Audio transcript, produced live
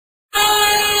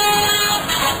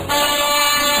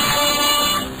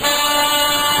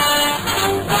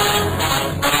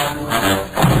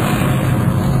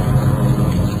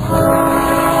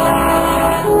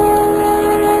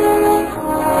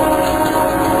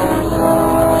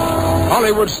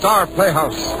Hollywood Star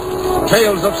Playhouse.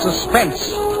 Tales of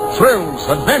suspense, thrills,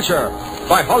 adventure,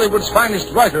 by Hollywood's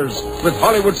finest writers with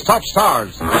Hollywood's top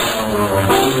stars.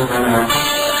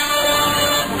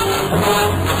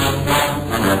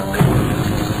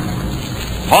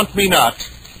 Haunt Me Not,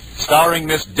 starring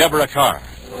Miss Debra Kerr.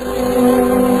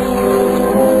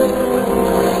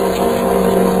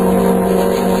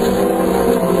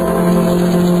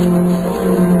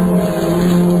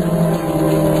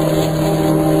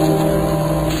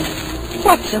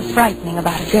 What's so frightening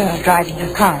about a girl driving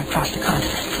her car across the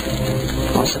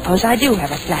continent? Well, suppose I do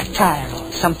have a flat tire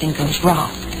or something goes wrong.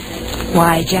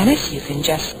 Why, Janice, you can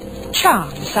just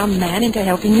charm some man into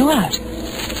helping you out.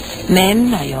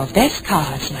 Men are your best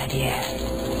cards, my dear.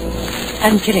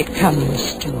 Until it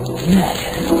comes to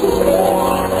murder.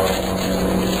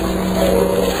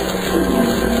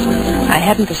 I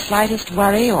hadn't the slightest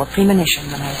worry or premonition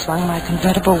when I swung my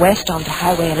convertible west onto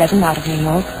Highway 11 out of New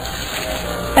York.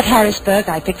 At Harrisburg,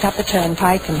 I picked up the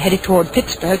turnpike and headed toward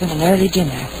Pittsburgh in an early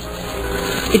dinner.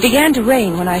 It began to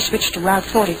rain when I switched to Route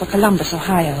 40 for Columbus,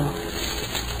 Ohio.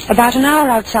 About an hour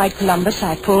outside Columbus,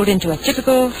 I pulled into a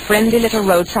typical, friendly little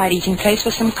roadside eating place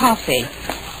for some coffee.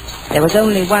 There was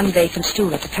only one vacant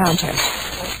stool at the counter.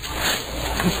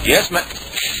 Yes, ma'am.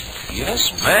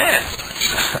 Yes, ma'am.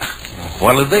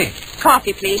 What'll it be?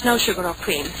 Coffee, please. No sugar or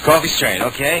cream. Coffee straight,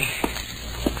 okay.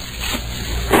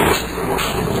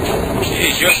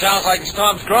 Gee, sure sounds like the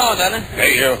storm's growing, doesn't it?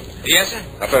 Hey, you. Yes, sir?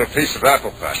 How about a piece of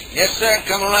apple pie? Yes, sir.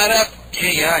 Coming right up.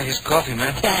 Here you are. Here's coffee,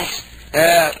 man. Thanks.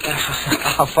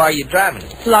 How far are you driving?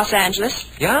 Los Angeles.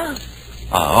 Yeah?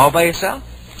 All by yourself?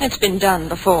 It's been done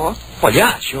before. Well,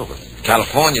 yeah, sure, but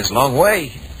California's a long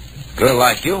way. A girl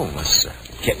like you must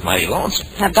get mighty lonesome.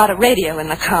 I've got a radio in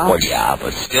the car. Well, yeah,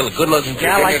 but still a good-looking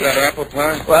gal like you that apple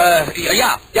pie?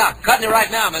 Yeah, cutting it right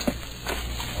now, mister.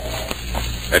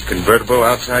 That convertible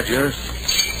outside yours?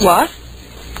 What?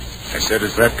 I said,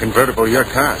 is that convertible your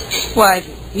car? Why,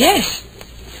 yes.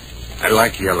 I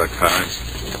like yellow cars.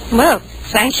 Well,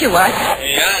 thank you,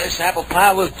 Yeah, this apple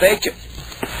pie will bake you.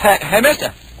 Hey,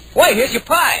 mister. Wait, here's your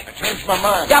pie. I changed my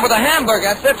mind. Yeah, with a hamburger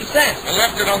at 50 cents. I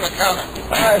left it on the counter.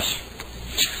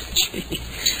 Gee,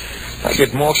 I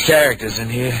get more characters in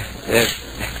here.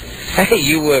 Hey,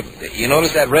 you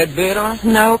notice that red beard on?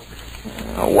 Nope.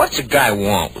 What's a guy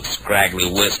want with scraggly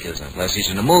whiskers unless he's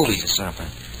in the movies or something?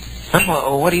 Huh?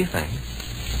 Well, what do you think?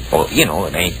 Well,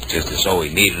 it ain't just as though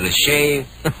he needed a shave.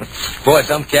 Boy,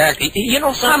 some character. You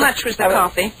know something? How much was the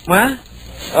coffee? What?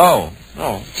 Oh,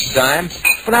 dime.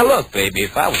 But now look, baby,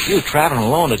 if I was you traveling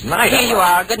alone at night... Here you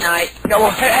are. Good night. Yeah,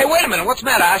 well, hey, wait a minute. What's the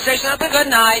matter? I say something? Good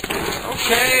night.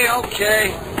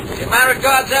 Okay. Give my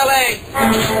regards, L.A.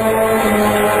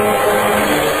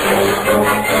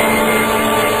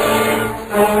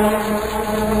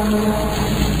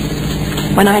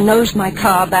 When I nosed my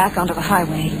car back onto the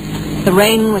highway, the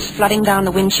rain was flooding down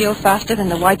the windshield faster than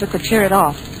the wiper could tear it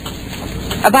off.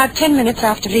 About 10 minutes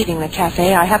after leaving the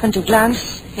cafe, I happened to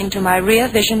glance into my rear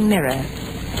vision mirror.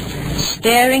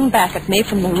 Staring back at me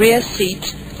from the rear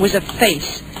seat was a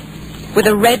face with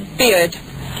a red beard.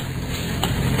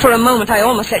 For a moment, I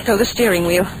almost let go the steering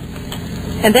wheel.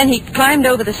 And then he climbed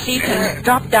over the seat and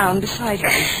dropped down beside me.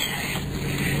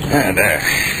 And,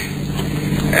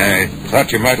 I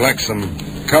thought you might like some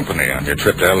company on your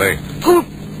trip to L.A. Who?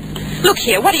 Look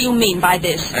here, what do you mean by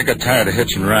this? I got tired of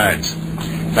hitching rides.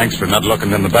 Thanks for not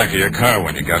looking in the back of your car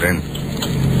when you got in.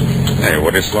 Hey,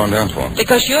 what are you slowing down for?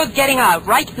 Because you're getting out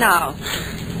right now.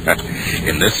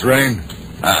 In this rain?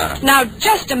 Now,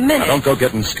 just a minute. Now, don't go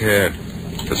getting scared.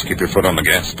 Just keep your foot on the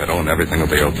gas pedal and everything will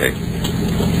be okay.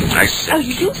 I said... Are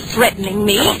you threatening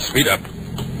me? Come on, speed up.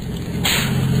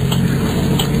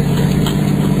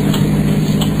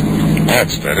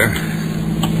 That's better.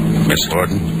 Miss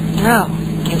Horton. No,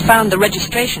 you found the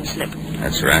registration slip.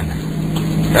 That's right.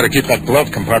 Gotta keep that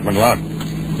glove compartment locked.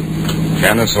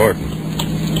 Janice Horton.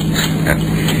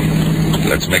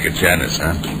 Let's make it Janice,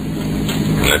 huh?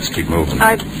 Let's keep moving.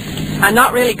 I'm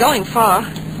not really going far.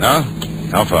 No?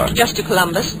 How far? Just to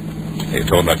Columbus. You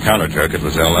told that counter clerk it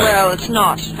was L.A. Well, it's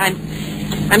not.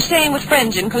 I'm staying with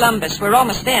friends in Columbus. We're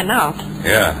almost there now.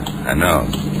 Yeah, I know.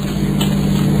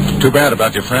 Too bad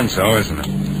about your friends, though, isn't it?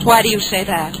 Why do you say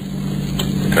that?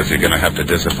 Because you're going to have to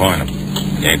disappoint them.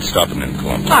 You ain't stopping in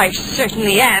Columbus. I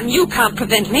certainly am. You can't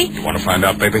prevent me. You want to find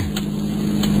out, baby?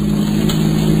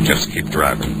 Just keep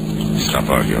driving. Stop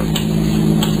arguing.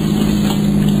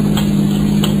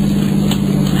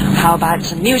 How about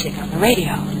some music on the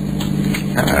radio?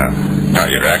 Now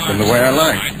you're acting the way I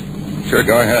like. Sure,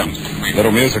 go ahead.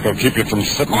 Little music will keep you from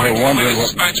sitting here wondering what...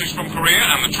 Dispatchers from Korea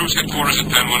and the truce headquarters at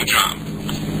Panmunjom.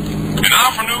 And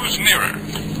now for news nearer.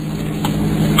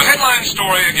 The headline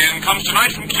story again comes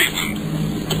tonight from Cleveland.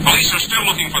 Police are still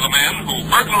looking for the man who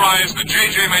burglarized the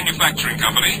J.J. Manufacturing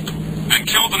Company and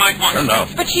killed the night watchman. Turn it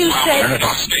off. But you said... Turn it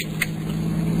off.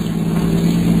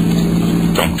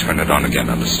 Don't turn it on again,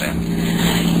 understand?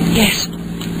 Yes,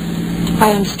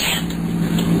 I understand.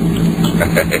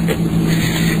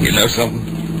 You know something?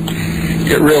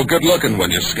 You're real good looking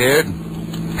when you're scared.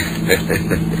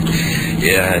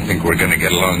 Yeah, I think we're going to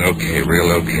get along okay,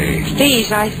 real okay.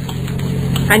 Please, I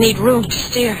need room to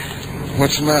steer.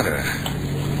 What's the matter?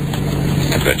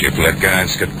 I bet you've let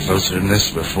guys get closer than this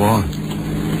before.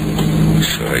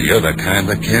 Sure, you're the kind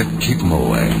that can't keep them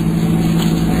away.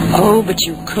 Oh, but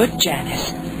you could,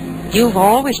 Janice. You've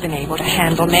always been able to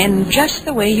handle men just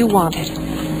the way you wanted.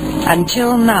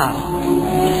 Until now.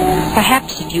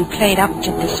 Perhaps if you played up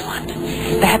to this one.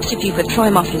 Perhaps if you could throw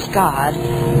him off his guard.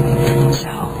 So,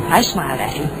 I smiled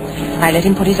at him. I let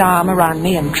him put his arm around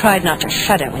me and tried not to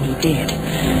shudder when he did.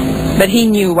 But he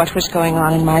knew what was going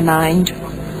on in my mind.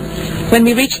 When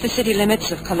we reached the city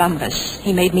limits of Columbus,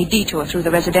 he made me detour through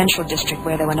the residential district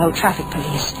where there were no traffic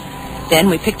police. Then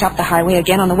we picked up the highway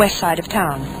again on the west side of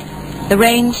town. The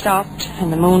rain stopped and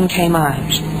the moon came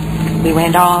out. We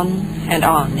went on and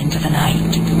on into the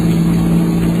night.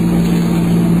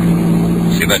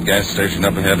 See that gas station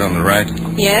up ahead on the right?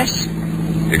 Yes?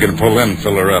 You're going to pull in and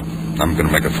fill her up. I'm going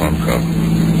to make a phone call.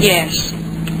 Yes.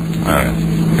 All right.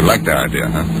 You like the idea,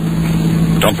 huh?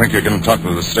 Don't think you're going to talk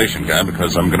to the station guy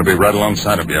because I'm going to be right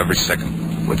alongside of you every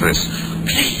second with this.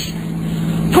 Please,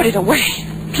 put it away.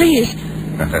 Please.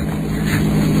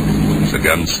 Does the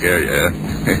gun scare you, huh?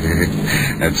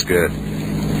 That's good.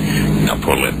 Now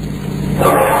pull in.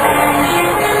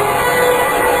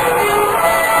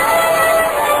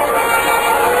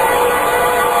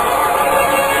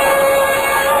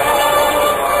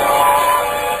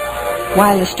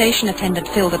 While the station attendant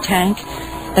filled the tank,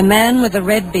 the man with the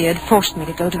red beard forced me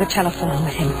to go to the telephone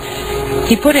with him.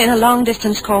 He put in a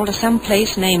long-distance call to some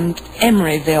place named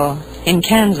Emeryville in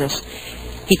Kansas.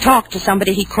 He talked to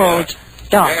somebody he called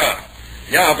Doc.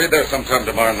 Yeah, I'll be there sometime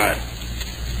tomorrow night.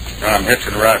 I'm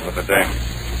hitching a ride with the dame.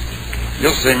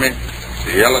 You'll see me.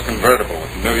 The yellow convertible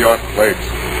with New York plates.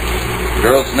 The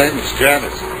girl's name is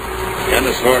Janice.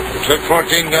 Janice Horton. Took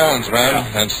 14 gallons, man.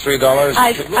 That's $3.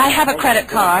 I have a credit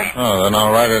card. Oh, then I'll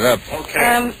write it up.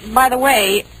 Okay. By the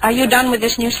way, are you done with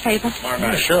this newspaper?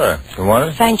 Yeah, sure. You want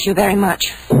it? Thank you very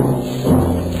much.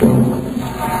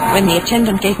 When the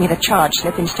attendant gave me the charge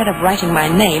slip, instead of writing my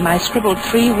name, I scribbled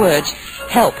 3 words.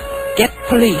 Help. Get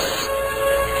police.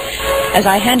 As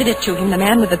I handed it to him, the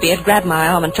man with the beard grabbed my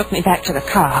arm and took me back to the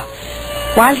car.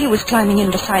 While he was climbing in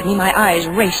beside me, my eyes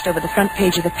raced over the front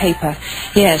page of the paper.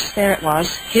 Yes, there it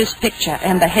was, his picture,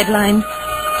 and the headline,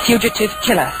 Fugitive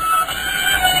Killer.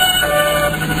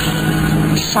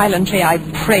 Silently, I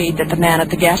prayed that the man at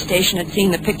the gas station had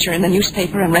seen the picture in the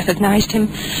newspaper and recognized him.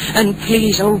 And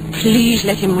please, oh, please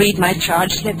let him read my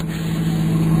charge slip. Too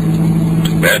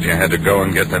bad you had to go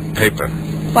and get that paper.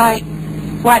 Why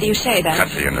do you say that? Cut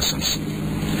the innocence.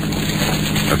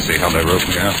 Let's see how they wrote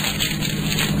me out.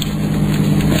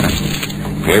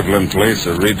 Cleveland police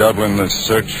are redoubling the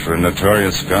search for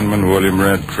notorious gunman William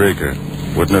Red Krieger.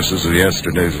 Witnesses of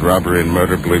yesterday's robbery and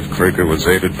murder believe Krieger was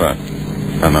aided by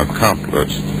an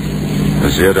accomplice.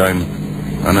 As yet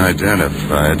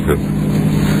unidentified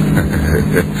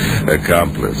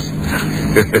accomplice.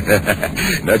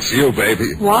 That's you,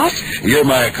 baby. What? You're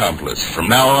my accomplice from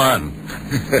now on.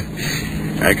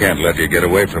 I can't let you get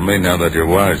away from me now that you're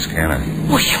wise, can I?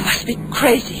 Oh, you must be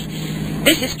crazy.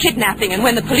 This is kidnapping, and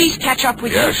when the police catch up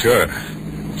with you... Yeah, sure.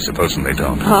 Supposing they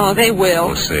don't. Oh, they will.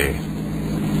 We'll see.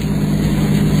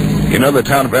 You know the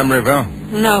town of Emeryville?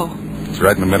 No. It's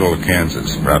right in the middle of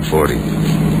Kansas, Route 40.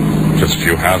 Just a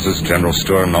few houses, general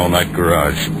store, and all-night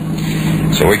garage.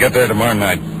 So we get there tomorrow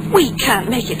night. We can't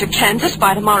make it to Kansas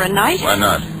by tomorrow night. Why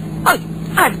not? Oh,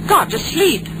 I've got to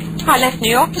sleep. I left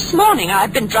New York this morning.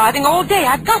 I've been driving all day.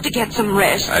 I've got to get some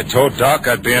rest. I told Doc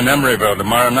I'd be in Emeryville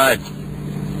tomorrow night.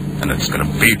 And it's going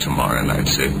to be tomorrow night,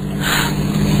 see?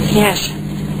 Yes.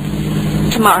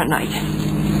 Tomorrow night.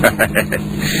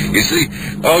 You see,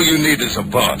 all you need is a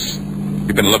boss.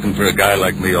 You've been looking for a guy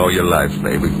like me all your life,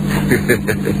 baby.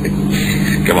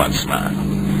 Come on, smile.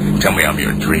 Tell me I'm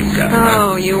your dream guy.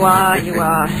 Oh, huh? you are.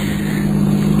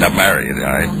 Not married, all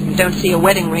right? You don't see a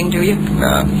wedding ring, do you?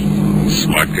 No.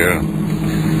 Smart girl.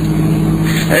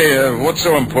 Hey, what's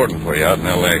so important for you out in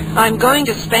L.A.? I'm going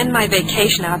to spend my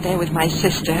vacation out there with my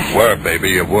sister. Were,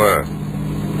 baby, you were.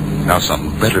 Now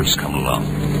something better's come along.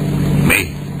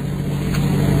 Me.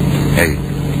 Hey,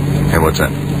 what's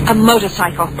that? A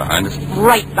motorcycle. Behind us?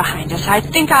 Right behind us. I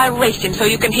think I raced him so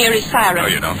you can hear his siren. No,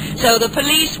 you don't. So the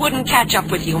police wouldn't catch up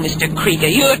with you, Mr. Krieger.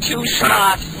 You're too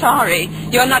smart. Sorry.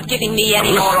 You're not giving me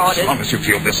any more orders. As long as you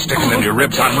feel this sticking in your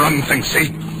ribs, I'm running things, see?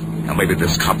 Now, maybe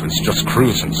this cop is just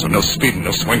cruising, so no speeding,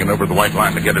 no swinging over the white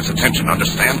line to get his attention,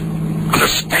 understand?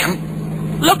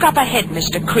 Understand? Look up ahead,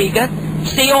 Mr. Krieger.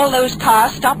 See all those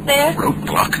cars stopped there?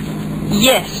 Roadblock.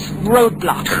 Yes,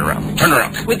 roadblock. Turn around. Turn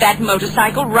around. With that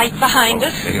motorcycle right behind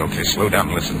us? Okay, slow down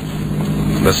and listen.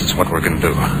 This is what we're going to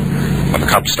do. When the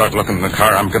cops start looking in the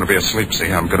car, I'm going to be asleep, see?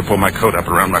 I'm going to pull my coat up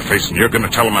around my face, and you're going to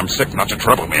tell them I'm sick, not to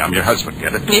trouble me. I'm your husband,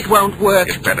 get it? It won't work.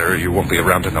 It better. You won't be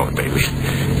around to know it, baby.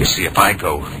 You see, if I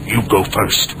go, you go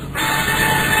first.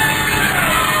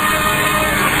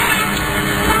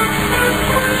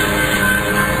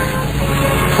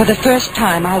 For the first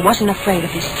time, I wasn't afraid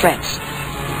of his threats.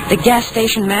 The gas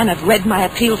station man had read my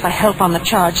appeal for help on the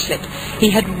charge slip. He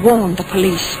had warned the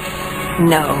police.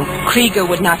 No, Krieger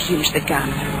would not use the gun.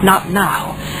 Not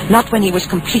now. Not when he was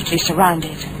completely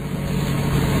surrounded.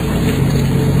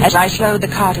 As I slowed the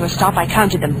car to a stop, I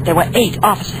counted them. There were 8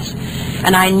 officers.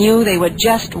 And I knew they were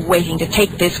just waiting to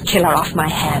take this killer off my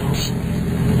hands.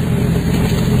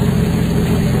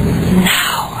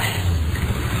 Now.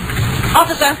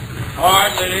 Officer! All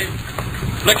right, lady.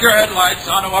 Flick your headlights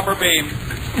on the upper beam.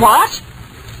 What?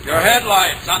 Your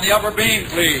headlights on the upper beam,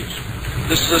 please.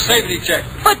 This is a safety check.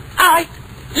 But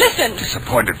listen.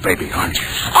 Disappointed, baby, aren't you?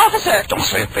 Officer! Don't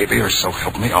say it, baby, or so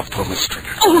help me, I'll pull this trigger.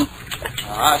 Oh.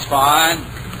 That's fine.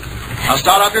 Now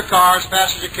start up your car as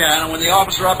fast as you can, and when the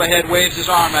officer up ahead waves his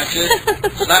arm at you,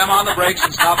 slam on the brakes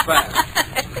and stop fast.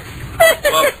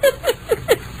 Well,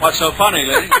 what's so funny,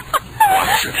 lady?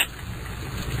 Watch it.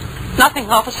 Nothing,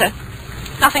 officer.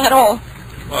 Nothing at all.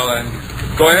 Well, then,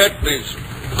 go ahead, please.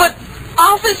 But,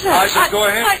 officer... I said go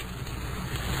ahead.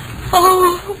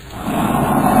 Oh...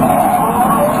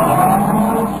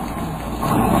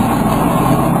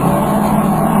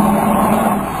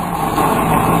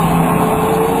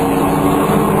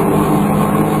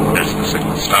 There's the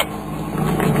signal. Stop.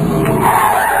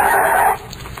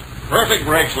 Perfect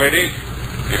brakes, lady.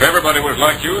 If everybody was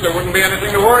like you, there wouldn't be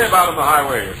anything to worry about on the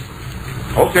highways.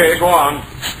 Okay, go on.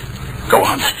 Go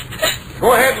on.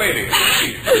 Go ahead, lady.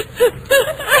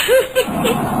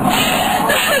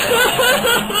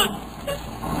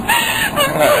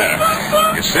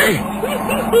 You see?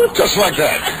 Just like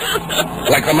that.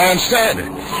 Like the man said,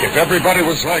 if everybody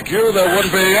was like you, there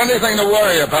wouldn't be anything to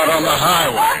worry about on the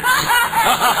highway.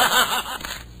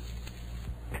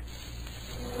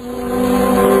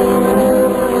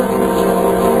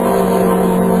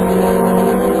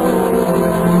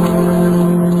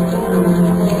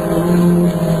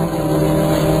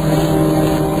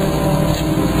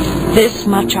 This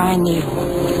much I knew.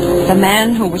 The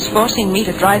man who was forcing me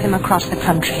to drive him across the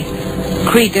country.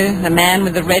 Krieger, the man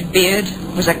with the red beard,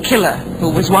 was a killer who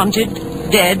was wanted,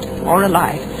 dead or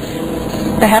alive.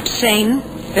 Perhaps sane,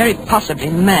 very possibly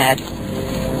mad.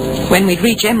 When we'd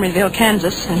reach Emeryville,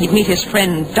 Kansas, and he'd meet his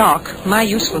friend Doc, my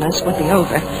usefulness would be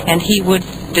over, and he would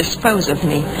dispose of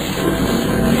me.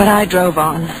 But I drove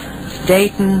on.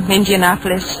 Dayton,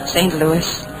 Indianapolis, St.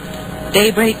 Louis.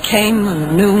 Daybreak came,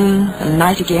 and noon, and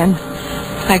night again.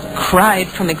 I cried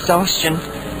from exhaustion.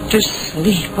 To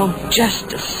sleep, oh, just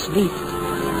to sleep.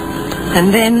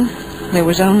 And then there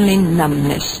was only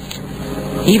numbness.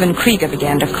 Even Krieger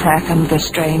began to crack under the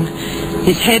strain.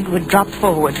 His head would drop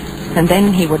forward, and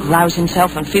then he would rouse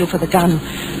himself and feel for the gun.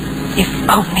 If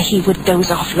only he would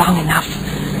doze off long enough.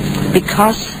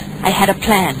 Because I had a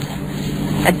plan.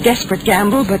 A desperate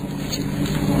gamble, but...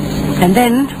 And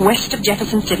then, west of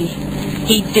Jefferson City,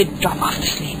 he did drop off to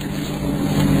sleep.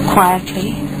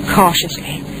 Quietly,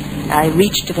 cautiously, I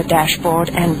reached to the dashboard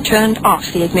and turned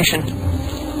off the ignition.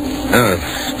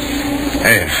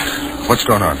 Hey, what's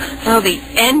going on? Oh, the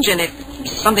engine,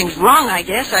 something's wrong, I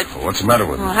guess. What's the matter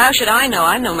with it? Well, how should I know?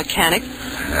 I'm no mechanic.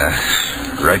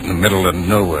 Right in the middle of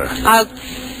nowhere.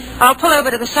 I'll pull over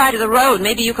to the side of the road.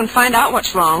 Maybe you can find out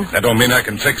what's wrong. That don't mean I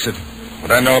can fix it.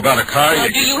 What I know about a car...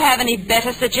 Do you have any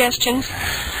better suggestions?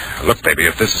 Look, baby,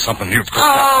 if this is something you've...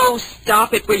 Oh,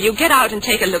 stop it, will you? Get out and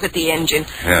take a look at the engine.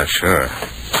 Yeah, sure.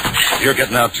 You're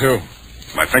getting out, too.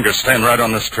 My fingers stand right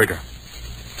on this trigger.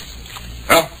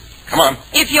 Well, come on.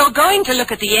 If you're going to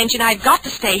look at the engine, I've got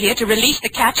to stay here to release the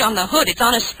catch on the hood. It's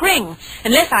on a spring,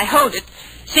 unless I hold it.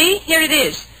 See? Here it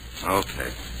is.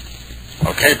 Okay.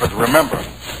 Okay, but remember...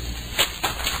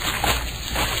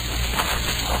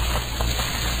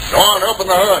 Go on, open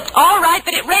the hood. All right,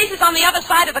 but it raises on the other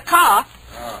side of the car.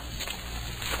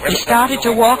 He started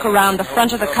to walk around the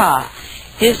front of the car.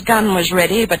 His gun was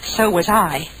ready, but so was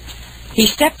I. He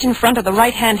stepped in front of the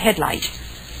right-hand headlight.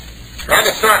 Try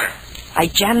the starter. I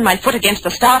jammed my foot against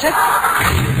the starter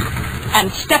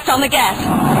and stepped on the gas.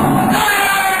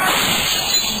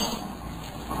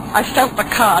 I felt the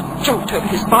car jolt over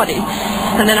his body,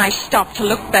 and then I stopped to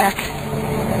look back.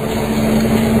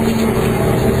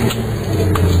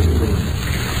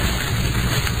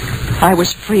 I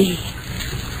was free.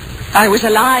 I was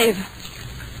alive.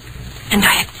 And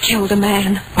I had killed a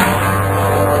man.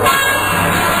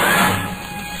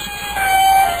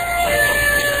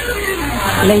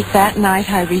 Late that night,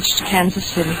 I reached Kansas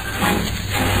City.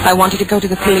 I wanted to go to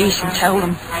the police and tell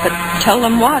them. But tell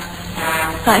them what?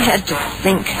 I had to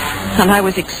think, and I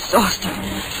was exhausted.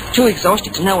 Too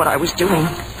exhausted to know what I was doing.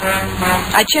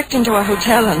 I checked into a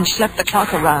hotel and slept the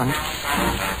clock around.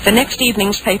 The next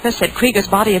evening's paper said Krieger's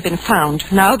body had been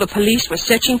found. Now the police were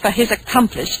searching for his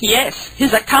accomplice. Yes,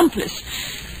 his accomplice.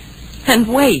 And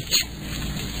wait.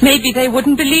 Maybe they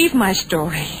wouldn't believe my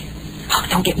story. Oh,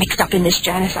 don't get mixed up in this,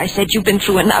 Janice. I said you've been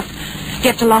through enough.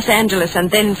 Get to Los Angeles and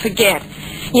then forget.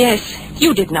 Yes,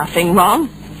 you did nothing wrong,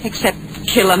 except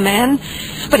kill a man.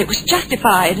 But it was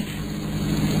justified.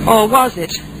 Or was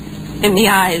it? In the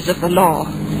eyes of the law.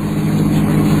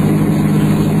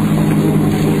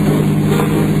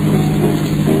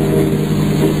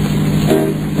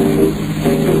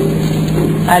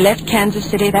 I left Kansas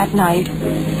City that night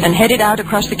and headed out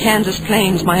across the Kansas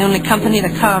plains, my only company, the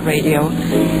car radio.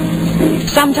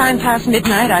 Sometime past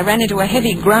midnight, I ran into a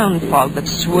heavy ground fog that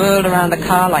swirled around the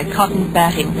car like cotton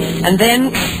batting. And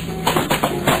then...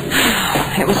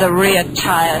 it was a rear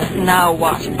tire. Now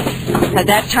what? At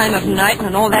that time of night and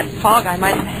in all that fog, I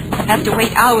might have to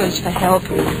wait hours for help.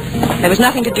 There was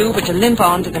nothing to do but to limp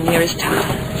on to the nearest town.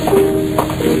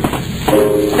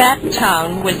 That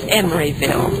town was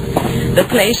Emeryville, the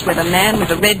place where the man with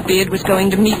the red beard was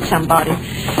going to meet somebody.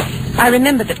 I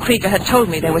remembered that Krieger had told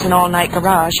me there was an all-night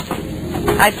garage.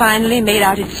 I finally made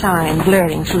out its sign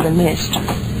blurring through the mist.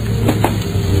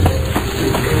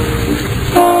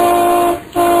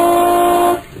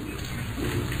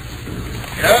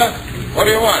 Yeah? What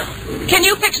do you want? Can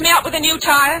you fix me up with a new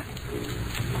tire?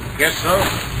 Guess so.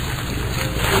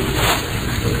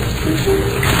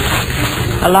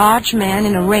 A large man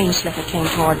in a rain slicker came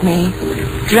toward me,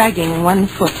 dragging one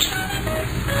foot.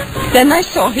 Then I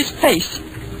saw his face.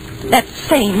 That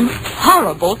same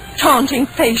horrible, taunting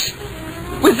face,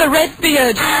 with the red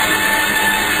beard.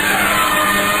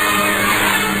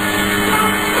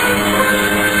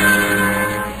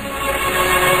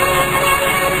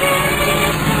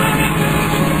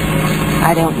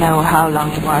 I don't know how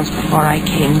long it was before I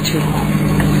came to.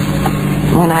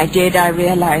 When I did, I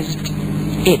realized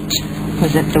it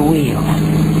was at the wheel.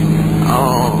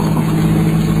 Oh.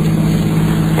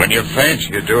 When you faint,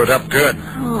 you do it up good.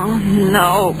 Oh,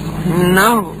 no.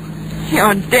 No.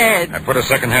 You're dead. I put a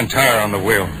second-hand tire on the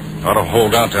wheel. Ought to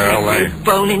hold out to L.A. Every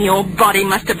bone in your body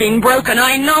must have been broken.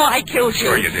 I know I killed you.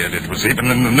 Sure you did. It was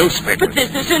even in the newspaper. But this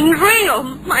isn't real.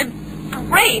 My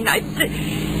brain,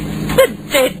 the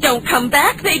dead don't come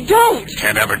back. They don't.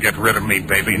 Can't ever get rid of me,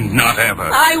 baby. Not ever.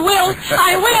 I will.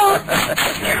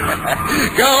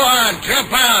 Go on.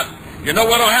 Jump out. You know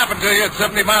what'll happen to you at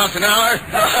 70 miles an hour?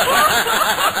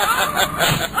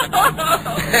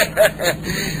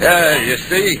 You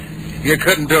see? You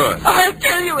couldn't do it. I'll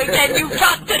kill you again. You've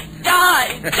got to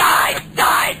die.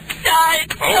 Die.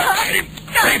 Okay,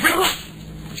 baby.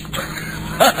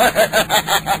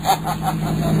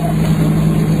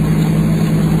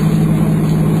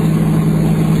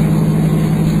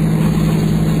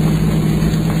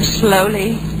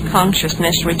 Slowly,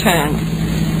 consciousness returned,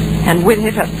 and with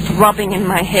it a throbbing in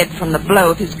my head from the blow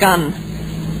of his gun.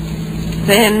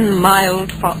 Then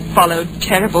mild followed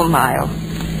terrible mile,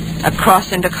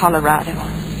 across into Colorado,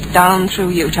 down through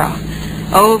Utah,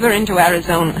 over into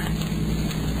Arizona.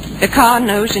 The car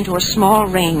nosed into a small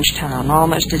range town,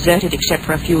 almost deserted except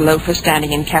for a few loafers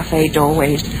standing in cafe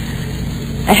doorways.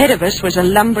 Ahead of us was a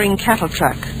lumbering cattle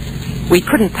truck. We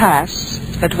couldn't pass,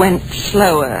 but went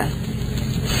slower.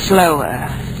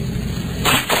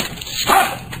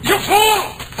 Stop! You fool!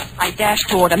 I dashed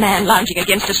toward a man lounging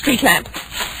against a street lamp.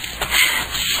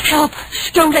 Help!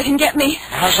 Don't let him get me.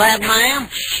 How's that, ma'am?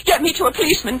 Get me to a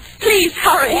policeman. Please,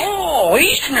 hurry. Oh,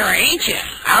 Easterner, ain't you?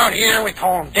 Out here we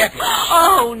call him deputy.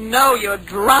 Oh, no, you're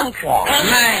drunk. Oh,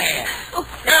 man.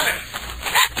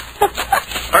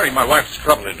 Hurry, my wife's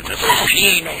trouble into this. She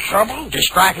ain't no trouble. Just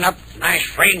striking up a nice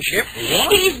friendship.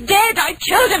 He's dead. I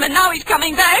killed him, and now he's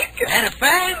coming back. And a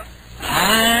fact?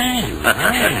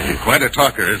 Aye. Quite a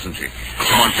talker, isn't she?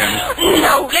 Come on, Candy.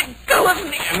 No, let go of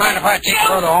me. Mind if I take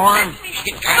her the arm? She's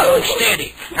getting kind of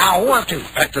unsteady. Now, where to?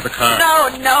 Back to the car. No.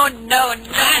 I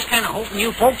was kind of hoping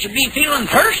you folks would be feeling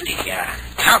thirsty.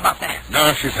 How about that?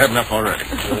 No, she's had enough already.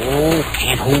 Oh,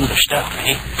 can't hold the stuff,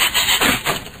 eh?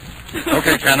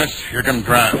 Okay, Janice, you're going to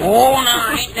drive. Oh,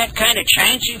 no, ain't that kind of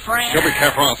chancy, friend? You'll be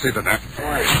careful, I'll see to that.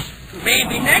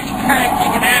 Maybe next time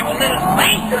you can have a little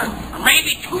later. Or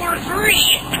maybe 2 or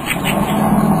 3.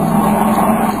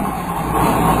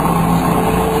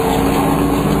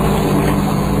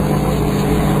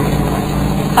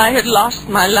 I had lost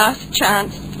my last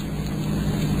chance.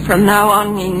 From now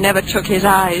on, he never took his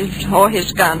eyes or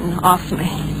his gun off me.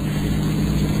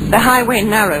 The highway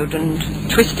narrowed and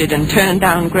twisted and turned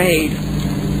down grade.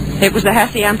 It was the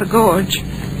Hacienda Gorge.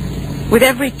 With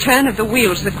every turn of the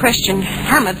wheels, the question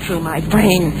hammered through my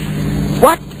brain.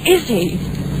 What is he?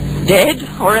 Dead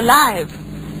or alive?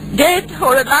 Dead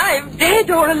or alive? Dead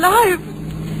or alive?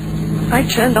 I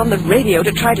turned on the radio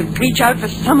to try to reach out for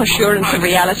some assurance of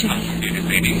reality.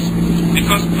 Ladies,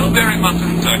 because blueberry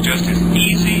muffins are just as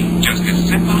easy, just as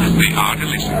simple as they are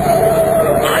delicious.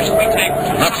 First, we take...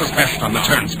 Not so fast on the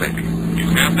turns, baby. You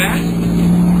have that?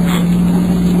 Good.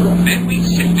 Then we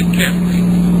sift it carefully.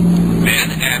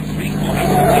 Then add 3/4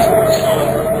 teaspoons of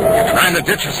salt. You're trying to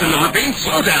ditch us in the ravine.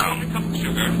 Slow down. A cup of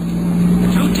sugar.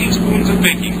 2 teaspoons of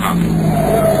baking powder.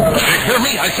 Did you hear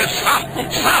me? I said stop.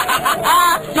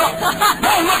 Stop. No,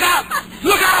 look out.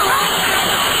 Look out.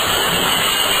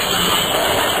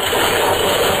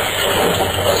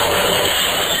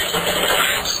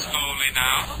 Slowly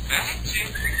now. That's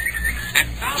it. And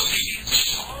now,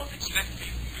 ladies, all that's left for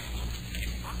you to do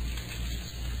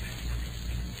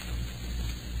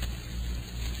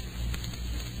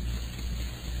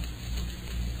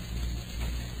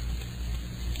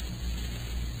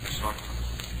is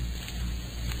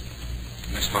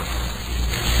Miss Butler.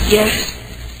 Yes.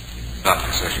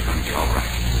 Doctor says you're going to be all right.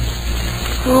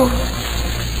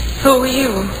 Who are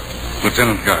you?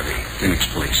 Lieutenant Garvey, Phoenix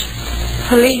Police.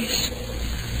 Police?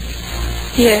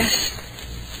 Yes.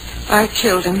 I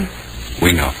killed him.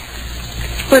 We know.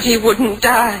 But he wouldn't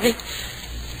die.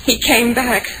 He came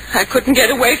back. I couldn't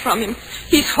get away from him.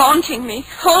 He's haunting me.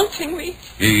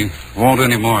 He won't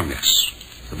anymore, miss.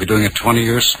 He'll be doing a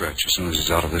 20-year stretch as soon as he's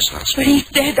out of this hospital. But he's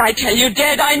dead, I tell you,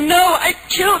 dead. I know. I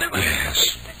killed him.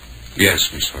 Yes.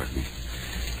 Yes, Miss Hartman.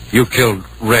 You killed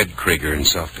Red Krieger in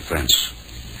self-defense.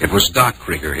 It was Doc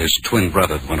Krieger, his twin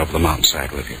brother, that went over the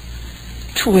mountainside with you.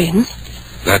 Twins?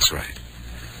 That's right.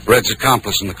 Red's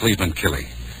accomplice in the Cleveland killing.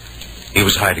 He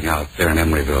was hiding out there in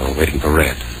Emeryville, waiting for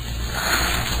Red.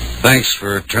 Thanks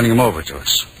for turning him over to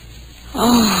us.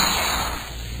 Oh.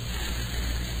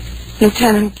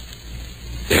 Lieutenant.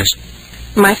 Yes?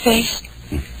 My face?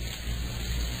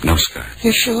 No scar.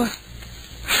 You sure?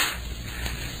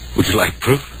 Would you like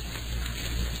proof?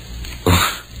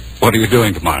 What are you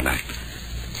doing tomorrow night?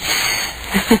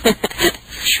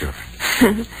 Sure.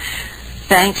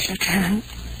 Thanks, Lieutenant.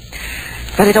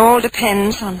 But it all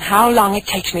depends on how long it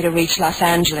takes me to reach Los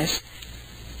Angeles.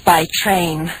 By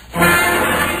train.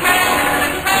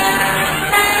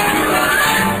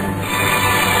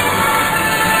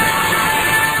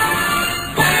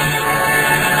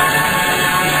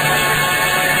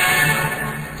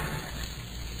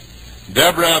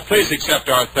 Debra, please accept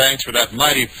our thanks for that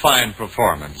mighty fine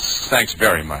performance. Thanks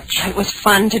very much. It was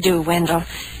fun to do, Wendell.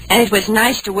 And it was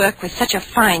nice to work with such a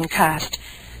fine cast.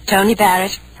 Tony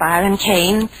Barrett, Byron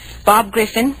Kane, Bob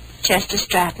Griffin, Chester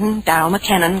Stratton, Dow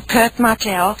McKinnon, Kurt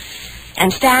Martell,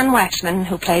 and Stan Waxman,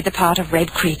 who played the part of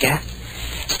Red Krieger.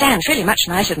 Stan's really much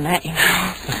nicer than that, you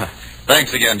know.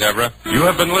 Thanks again, Debra. You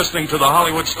have been listening to the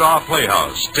Hollywood Star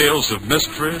Playhouse, tales of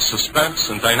mystery, suspense,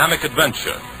 and dynamic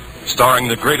adventure, starring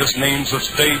the greatest names of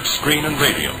stage, screen, and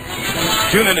radio.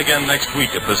 Tune in again next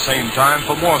week at the same time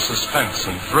for more suspense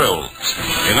and thrills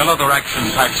in another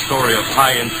action-packed story of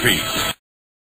high intrigue.